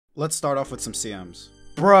Let's start off with some CMs.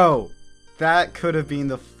 Bro, that could have been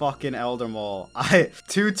the fucking Elder Maul.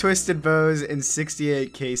 2 Twisted Bows in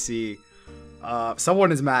 68 KC.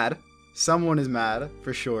 Someone is mad. Someone is mad,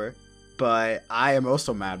 for sure. But I am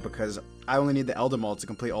also mad because I only need the Elder Maul to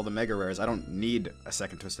complete all the Mega Rares. I don't need a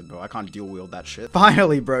second Twisted Bow. I can't dual wield that shit.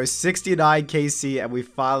 Finally, bro, 69 KC, and we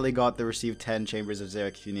finally got the Receive 10 Chambers of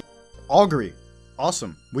Xeric if you need. Augury.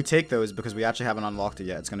 Awesome. We take those because we actually haven't unlocked it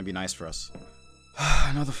yet. It's going to be nice for us.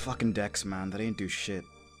 Another fucking Dex, man. That ain't do shit.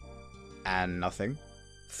 And nothing.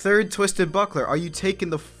 3rd Twisted Buckler. Are you taking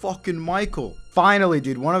the fucking Michael? Finally,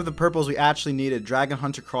 dude. One of the purples we actually needed. Dragon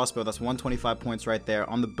Hunter Crossbow. That's 125 points right there.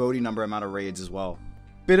 On the Bodhi number amount of raids as well.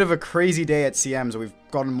 Bit of a crazy day at CMs. We've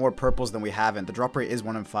gotten more purples than we haven't. The drop rate is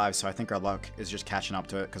 1 in 5, so I think our luck is just catching up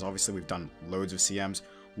to it. Because obviously we've done loads of CMs.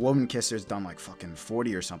 Woman Kisser's done like fucking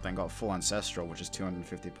 40 or something. Got full Ancestral, which is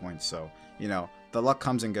 250 points. So, you know, the luck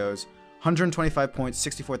comes and goes. 125 points,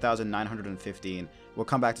 64,915. We'll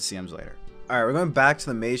come back to CMs later. Alright, we're going back to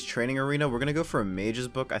the Mage Training Arena. We're going to go for a Mage's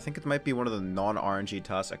Book. I think it might be one of the non-RNG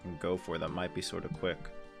tasks I can go for that might be sort of quick.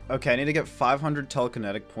 Okay, I need to get 500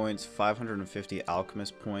 Telekinetic points, 550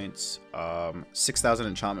 Alchemist points, 6,000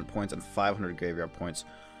 Enchantment points, and 500 Graveyard points.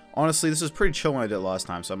 Honestly, this was pretty chill when I did it last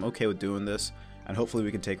time, so I'm okay with doing this, and hopefully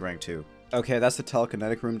we can take rank 2. Okay, that's the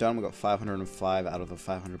Telekinetic room done. We got 505 out of the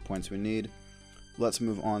 500 points we need. Let's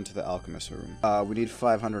move on to the Alchemist room. We need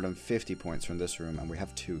 550 points from this room, and we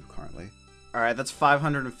have 2 currently. Alright, that's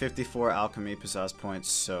 554 Alchemy Possessed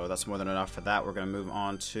points, so that's more than enough for that. We're going to move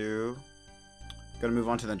on to... the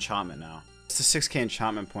Enchantment now. It's the 6k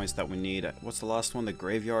Enchantment points that we need. What's the last one? The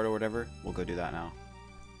Graveyard or whatever? We'll go do that now.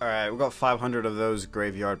 Alright, we got 500 of those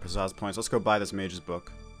Graveyard Possessed points. Let's go buy this Mage's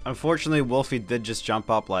Book. Unfortunately, Wolfie did just jump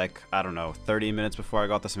up like, I don't know, 30 minutes before I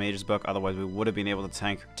got this Mage's Book. Otherwise, we would have been able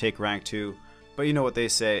to take rank 2. But you know what they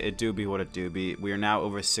say, it do be what it do be. We are now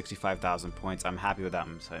over 65,000 points. I'm happy with that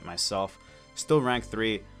myself. Still rank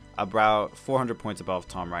 3, about 400 points above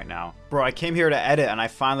Tom right now. Bro, I came here to edit and I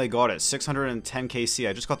finally got it. 610 KC.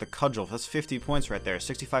 I just got the Cudgel. That's 50 points right there.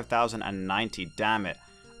 65,090. Damn it.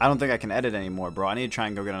 I don't think I can edit anymore, bro. I need to try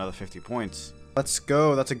and go get another 50 points. Let's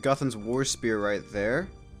go. That's a Guthan's War Spear right there.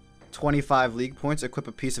 25 league points. Equip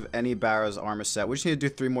a piece of any Barrow's armor set. We just need to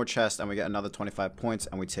do 3 more chests and we get another 25 points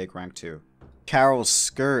and we take rank 2. Carol's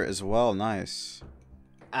skirt as well. Nice.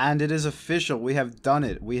 And it is official. We have done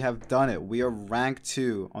it. We have done it. We are rank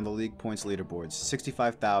 2 on the league points leaderboards.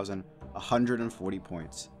 65,140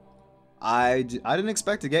 points. I didn't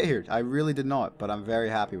expect to get here. I really did not, but I'm very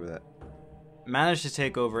happy with it. Managed to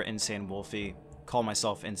take over Insane Wolfie. Call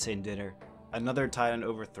myself Insane Ditter. Another Titan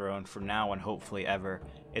overthrown for now and hopefully ever.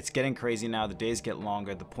 It's getting crazy now. The days get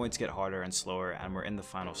longer, the points get harder and slower, and we're in the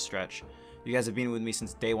final stretch. You guys have been with me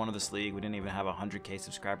since day 1 of this league. We didn't even have 100k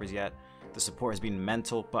subscribers yet. The support has been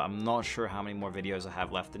mental, but I'm not sure how many more videos I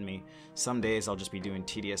have left in me. Some days I'll just be doing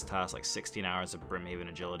tedious tasks like 16 hours of Brimhaven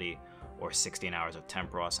Agility or 16 hours of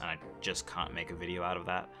Temporos, and I just can't make a video out of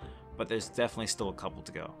that. But there's definitely still a couple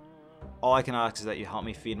to go. All I can ask is that you help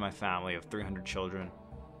me feed my family of 300 children.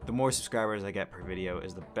 The more subscribers I get per video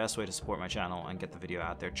is the best way to support my channel and get the video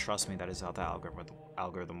out there. Trust me, that is how the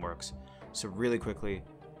algorithm works. So really quickly,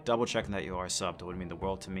 double checking that you are subbed would mean the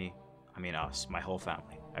world to me. I mean us, my whole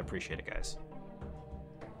family. I appreciate it, guys.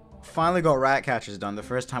 Finally got rat catchers done. The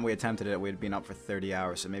first time we attempted it, we had been up for 30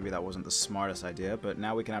 hours, so maybe that wasn't the smartest idea, but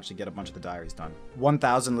now we can actually get a bunch of the diaries done.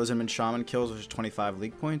 1,000 Lizardman Shaman kills, which is 25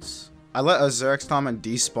 league points. I let a Xerix Shaman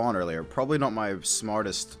despawn earlier. Probably not my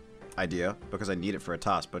smartest idea, because I need it for a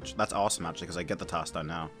task, but that's awesome actually, because I get the task done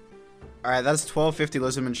now. Alright, that's 1250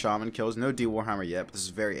 Lizardman Shaman kills. No D Warhammer yet, but this is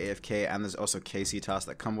very AFK, and there's also KC tasks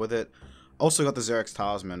that come with it. Also got the Xerix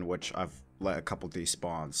Talisman, which I've let a couple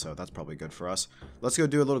despawn, so that's probably good for us. Let's go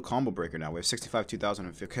do a little combo breaker now. We have 65,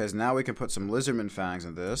 2050, because now we can put some Lizardman Fangs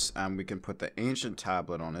in this, and we can put the Ancient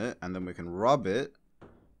Tablet on it, and then we can rub it,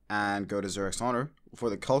 and go to Xerix Honor for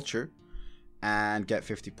the Culture, and get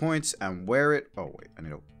 50 points, and wear it. Oh wait, I need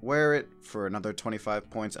to wear it for another 25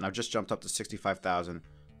 points, and I've just jumped up to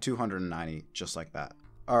 65,290, just like that.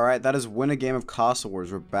 Alright, that is win a game of Castle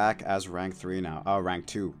Wars. We're back as rank 3 now. Oh, rank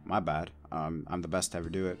 2, my bad. I'm the best to ever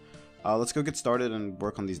do it. Let's go get started and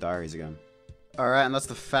work on these diaries again. Alright, and that's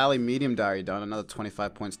the Fally Medium diary done. Another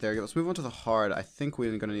 25 points there. Let's move on to the hard. I think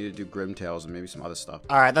we're going to need to do Grimtails and maybe some other stuff.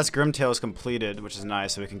 Alright, that's Grimtails completed, which is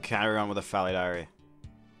nice, so we can carry on with the Fally diary.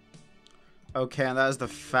 Okay, and that is the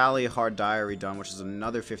Fally hard diary done, which is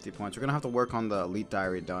another 50 points. We're going to have to work on the Elite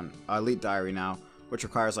diary done. Elite diary now, which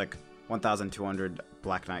requires like 1,200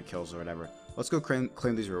 Black Knight kills or whatever. Let's go claim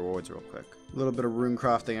these rewards real quick. A little bit of rune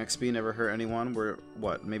crafting XP never hurt anyone. We're,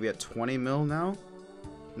 what, maybe at 20 mil now?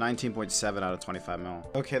 19.7 out of 25 mil.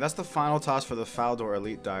 Okay, that's the final task for the Faldor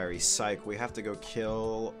Elite Diary. Psych, we have to go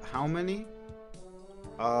kill how many?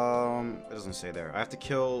 It doesn't say there. I have to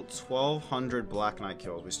kill 1,200 Black Knight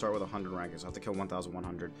kills. We start with 100 rankings. I have to kill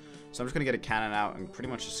 1,100. So I'm just gonna get a cannon out and pretty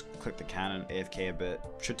much just click the cannon, AFK a bit.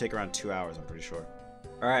 Should take around 2 hours, I'm pretty sure.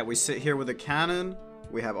 Alright, we sit here with a cannon.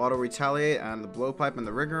 We have auto retaliate and the blowpipe and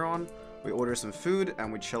the rigger on. We order some food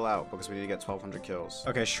and we chill out because we need to get 1,200 kills.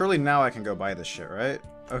 Okay, surely now I can go buy this shit, right?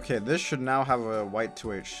 Okay, this should now have a white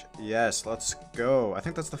 2H. Yes, let's go. I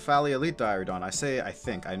think that's the Fally Elite Diary done. I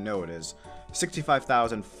think, I know it is.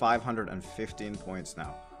 65,515 points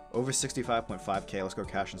now. Over 65.5k. Let's go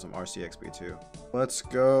cash in some RCXP too. Let's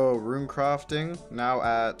go rune crafting. Now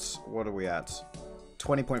at, what are we at?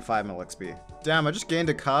 20.5 mil XP. Damn, I just gained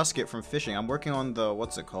a casket from fishing. I'm working on the,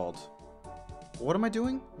 what's it called? What am I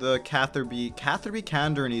doing? The Catherby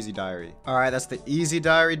Candor and Easy Diary. Alright, that's the Easy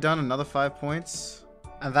Diary done, another 5 points.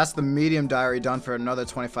 And that's the Medium Diary done for another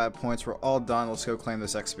 25 points. We're all done. Let's go claim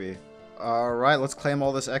this XP. Alright, let's claim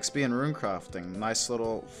all this XP in rune crafting. Nice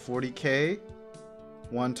little 40k,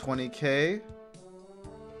 120k,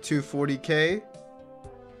 240k,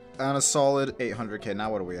 and a solid 800k.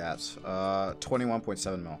 Now what are we at?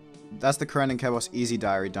 21.7 mil. That's the Karen and Kebos Easy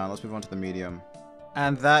Diary done. Let's move on to the Medium.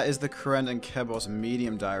 And that is the Karen and Kebos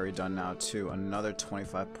Medium Diary done now too. Another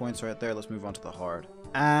 25 points right there. Let's move on to the Hard.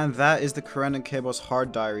 And that is the Karen and Kebos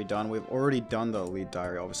Hard Diary done. We've already done the Elite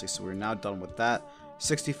Diary, obviously, so we're now done with that.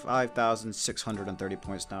 65,630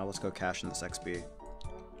 points now. Let's go cash in this XP.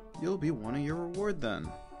 You'll be wanting your reward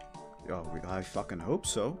then. Yo, I fucking hope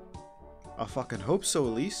so. I fucking hope so,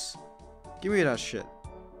 Elise. Give me that shit.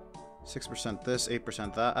 6% this,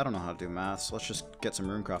 8% that. I don't know how to do maths. Let's just get some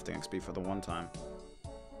rune crafting XP for the one time.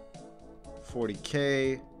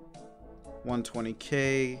 40k,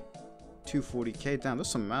 120k, 240k. Damn, there's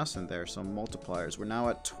some mass in there, some multipliers. We're now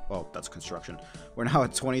at, oh, that's construction. We're now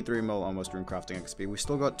at 23 mil almost rune crafting XP. We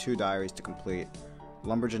still got 2 diaries to complete.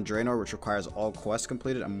 Lumberjane Draenor, which requires all quests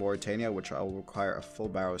completed, and Mauritania, which I will require a full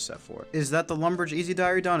barrow set for. Is that the Lumberjane Easy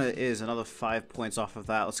Diary done? It is. Another 5 points off of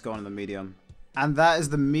that. Let's go on the Medium. And that is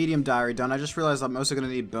the Medium Diary done. I just realized I'm also going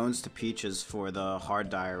to need Bones to Peaches for the Hard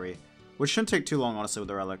Diary, which shouldn't take too long, honestly, with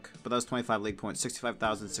the Relic. But that's 25 league points,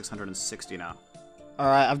 65,660 now.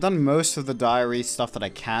 Alright, I've done most of the diary stuff that I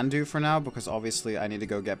can do for now, because obviously I need to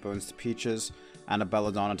go get Bones to Peaches, and a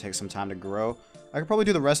Belladonna takes some time to grow. I could probably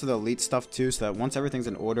do the rest of the elite stuff too, so that once everything's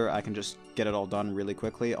in order, I can just get it all done really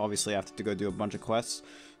quickly. Obviously, I have to go do a bunch of quests.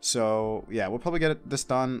 So, yeah, we'll probably get this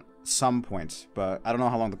done some point, but I don't know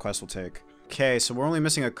how long the quest will take. Okay, so we're only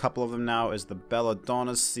missing a couple of them now, is the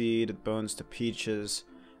Belladonna Seed, Bones to Peaches,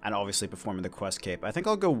 and obviously performing the quest cape. I think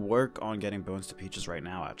I'll go work on getting Bones to Peaches right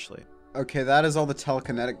now, actually. Okay, that is all the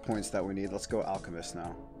telekinetic points that we need. Let's go Alchemist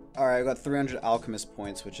now. Alright, I got 300 Alchemist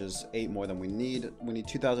points, which is 8 more than we need. We need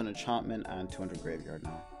 2,000 enchantment and 200 graveyard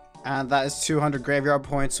now. And that is 200 graveyard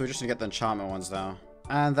points, so we just need to get the enchantment ones now.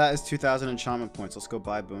 And that is 2,000 enchantment points. Let's go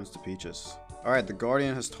buy Bones to Peaches. Alright, the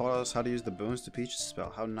Guardian has taught us how to use the Bones to Peaches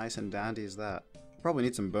spell. How nice and dandy is that? Probably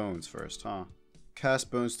need some bones first, huh?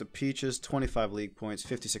 Cast Bones to Peaches, 25 league points,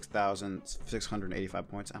 56,685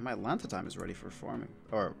 points. And my Lanta time is ready for farming.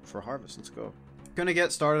 Or for harvest, let's go. Gonna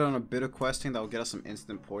get started on a bit of questing that will get us some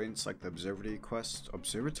instant points, like the Observatory quest,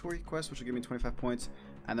 which will give me 25 points.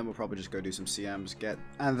 And then we'll probably just go do some CMs,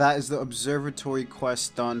 and that is the Observatory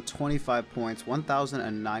quest done, 25 points,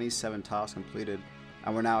 1,097 tasks completed.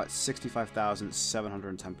 And we're now at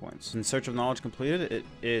 65,710 points. In Search of Knowledge completed, it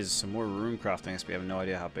is some more rune crafting XP. I have no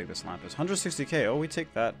idea how big this lamp is. 160k, oh, we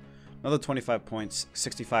take that. Another 25 points,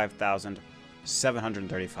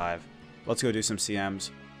 65,735. Let's go do some CMs,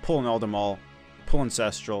 pull an Elder Maul, pull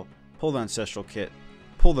Ancestral, pull the Ancestral Kit,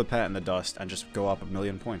 pull the Pet in the Dust, and just go up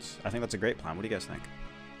 1,000,000 points. I think that's a great plan. What do you guys think?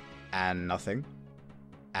 And nothing.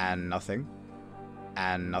 And nothing.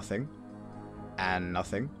 And nothing. And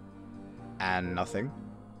nothing. And nothing.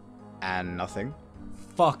 And nothing.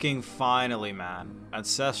 Fucking finally, man.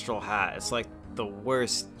 Ancestral Hat. It's like the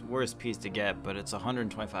worst piece to get, but it's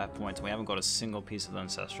 125 points. We haven't got a single piece of the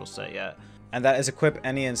Ancestral set yet. And that is equip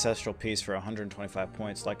any Ancestral piece for 125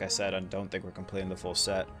 points. Like I said, I don't think we're completing the full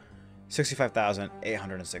set.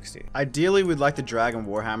 65,860. Ideally, we'd like the Dragon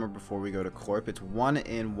Warhammer before we go to Corp. It's 1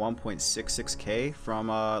 in 1.66k from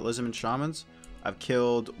Lizardman Shamans. I've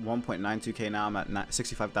killed 1.92k now. I'm at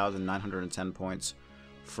 65,910 points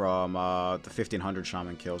from the 1,500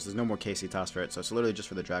 Shaman kills. There's no more KC tasks for it, so it's literally just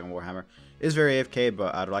for the Dragon Warhammer. It is very AFK,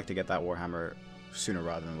 but I'd like to get that Warhammer sooner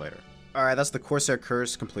rather than later. Alright, that's the Corsair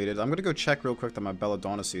Curse completed. I'm gonna go check real quick that my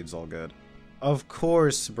Belladonna Seed's all good. Of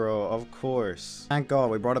course, bro, of course. Thank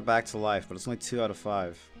God, we brought it back to life, but it's only 2 out of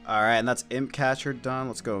 5. Alright, and that's Imp Catcher done.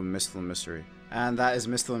 Let's go Mistle and Mystery. And that is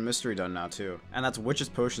Mistle and Mystery done now too. And that's Witch's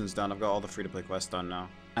Potions done. I've got all the free-to-play quests done now.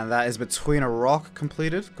 And that is Between a Rock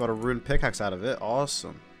completed. Got a Rune Pickaxe out of it.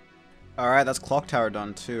 Awesome. Alright, that's Clock Tower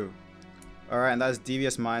done too. Alright, and that is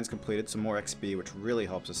Devious Mines completed. Some more XP, which really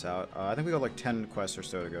helps us out. I think we got like 10 quests or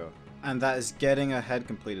so to go. And that is Getting Ahead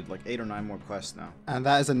completed. Like 8 or 9 more quests now. And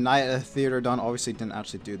that is A Night at a Theater done. Obviously didn't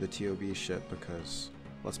actually do the TOB shit because,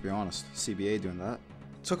 let's be honest, CBA doing that.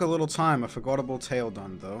 Took a little time. A Forgettable Tale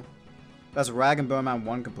done though. That's Rag and Bone Man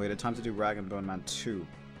 1 completed. Time to do Rag and Bone Man 2.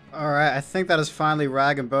 Alright, I think that is finally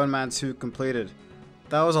Rag and Bone Man 2 completed.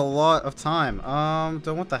 That was a lot of time. Do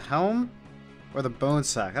I want the Helm? Or the Bone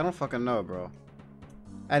Sack? I don't fucking know, bro.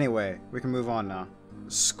 Anyway, we can move on now.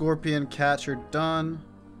 Scorpion Catcher done.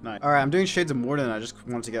 Nice. Alright, I'm doing Shades of Morden. I just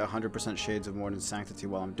wanted to get 100% Shades of Morden Sanctity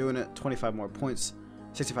while I'm doing it. 25 more points.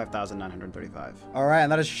 65,935. Alright,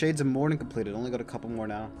 and that is Shades of Morden completed. Only got a couple more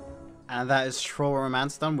now. And that is Troll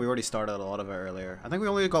Romance done. We already started a lot of it earlier. I think we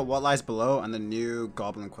only got What Lies Below and the new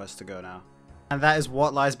Goblin quest to go now. And that is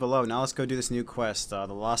What Lies Below. Now let's go do this new quest. The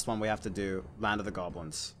last one we have to do, Land of the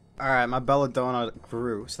Goblins. Alright, my Belladonna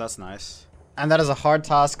grew, so that's nice. And that is a hard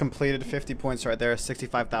task completed. 50 points right there.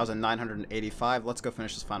 65,985. Let's go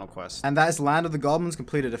finish this final quest. And that is Land of the Goblins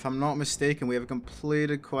completed. If I'm not mistaken, we have a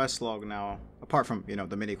completed quest log now. Apart from, you know,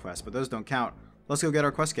 the mini quest, but those don't count. Let's go get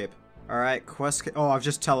our quest cape. Alright, quest cape. Oh, I've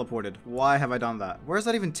just teleported. Why have I done that? Where has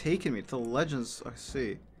that even taken me? To the Legends, I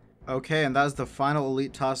see. Okay, and that is the final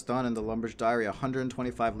elite task done in the Lumber's Diary.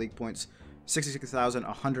 125 league points.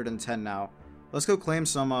 66,110 now. Let's go claim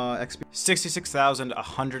some XP.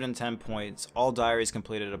 66,110 points. All diaries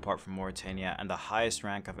completed apart from Mauritania, and the highest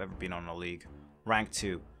rank I've ever been on a league. Rank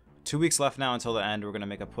 2. 2 weeks left now until the end. We're going to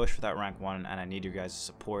make a push for that rank 1, and I need your guys'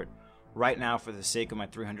 support right now for the sake of my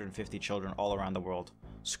 350 children all around the world.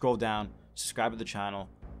 Scroll down, subscribe to the channel,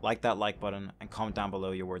 like that like button, and comment down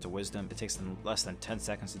below your words of wisdom. It takes them less than 10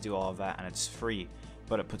 seconds to do all of that, and it's free,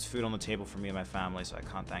 but it puts food on the table for me and my family, so I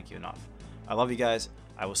can't thank you enough. I love you guys.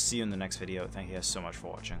 I will see you in the next video. Thank you guys so much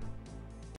for watching.